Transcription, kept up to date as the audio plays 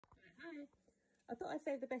I thought I'd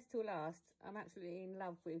save the best till last. I'm absolutely in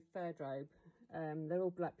love with fur robe. They're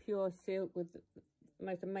all like pure silk with the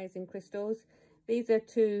most amazing crystals. These are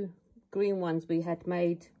 2 green ones we had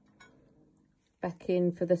made back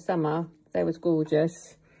in for the summer. They was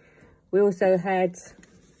gorgeous. We also had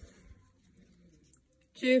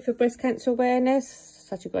 2 for breast cancer awareness.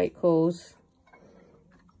 Such a great cause.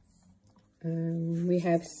 We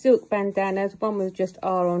have silk bandanas. One was just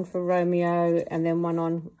R on for Romeo and then one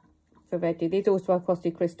on for Reddy. These are also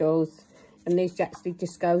Swarovski crystals, and these actually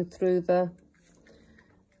just go through the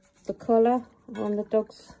collar on the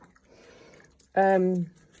dogs. I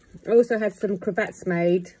also had some cravats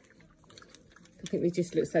made. I think they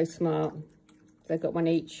just look so smart. They've got one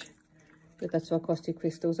each with the Swarovski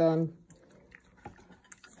crystals on.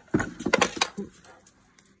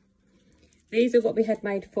 These are what we had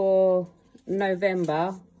made for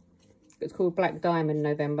November. It's called Black Diamond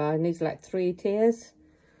November, and these are like 3 tiers.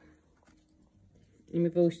 And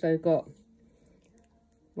we've also got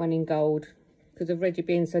one in gold. Because of Reggie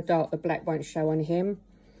being so dark, the black won't show on him.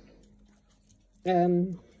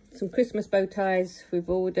 Some Christmas bow ties we've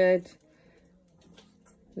ordered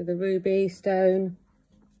with a ruby stone.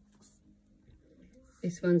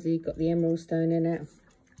 This one's got the emerald stone in it.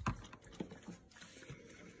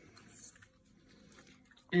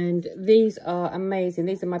 And these are amazing.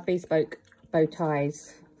 These are my bespoke bow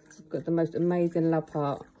ties. It's got the most amazing love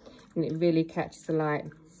heart, and it really catches the light.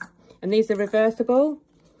 And these are reversible.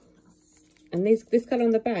 And this colour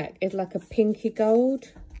on the back is like a pinky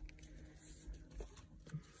gold.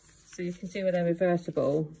 So you can see where they're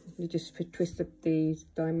reversible. You just twist the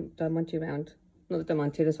diamante round. Not the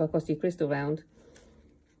diamante, the Swarovski crystal round.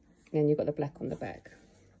 And then you've got the black on the back.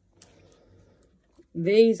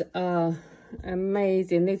 These are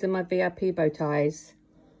amazing. These are my VIP bow ties.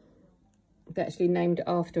 They're actually named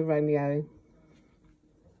after Romeo.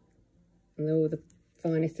 And they're all the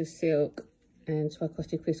finest of silk and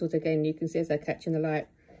Swarovski crystals. Again, you can see as they're catching the light.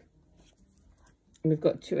 And we've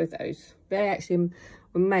got 2 of those. They actually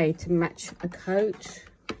were made to match a coat.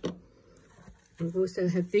 We've also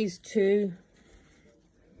had these 2.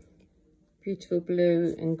 Beautiful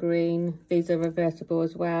blue and green. These are reversible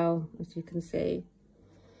as well, as you can see.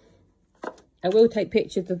 I will take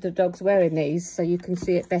pictures of the dogs wearing these so you can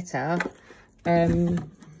see it better.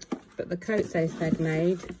 But the coats they've had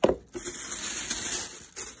made,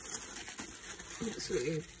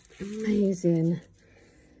 absolutely amazing.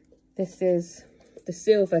 This is the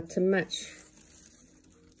silver to match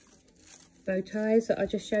bow ties that I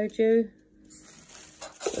just showed you.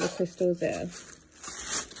 Got the crystals there.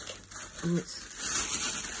 And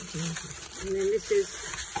then this is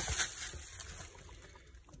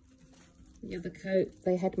the other coat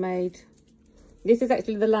they had made. This is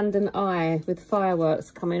actually the London Eye with fireworks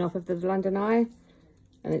coming off of the London Eye,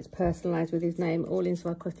 and it's personalised with his name, all in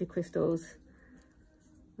Swarovski crystals,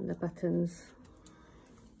 and the buttons.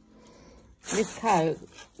 This coat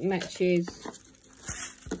matches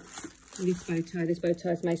this bow tie. This bow tie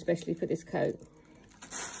is made specially for this coat.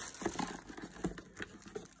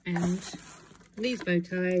 And these bow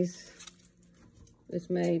ties was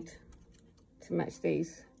made to match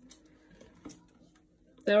these.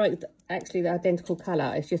 They're actually the identical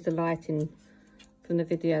colour. It's just the lighting from the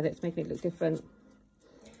video that's making it look different.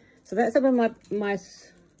 So that's some of my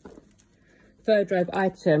fur robe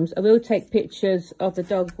items. I will take pictures of the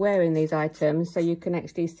dog wearing these items so you can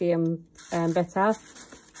actually see them better.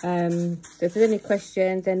 So if there's any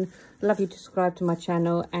questions, then I'd love you to subscribe to my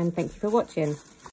channel, and thank you for watching.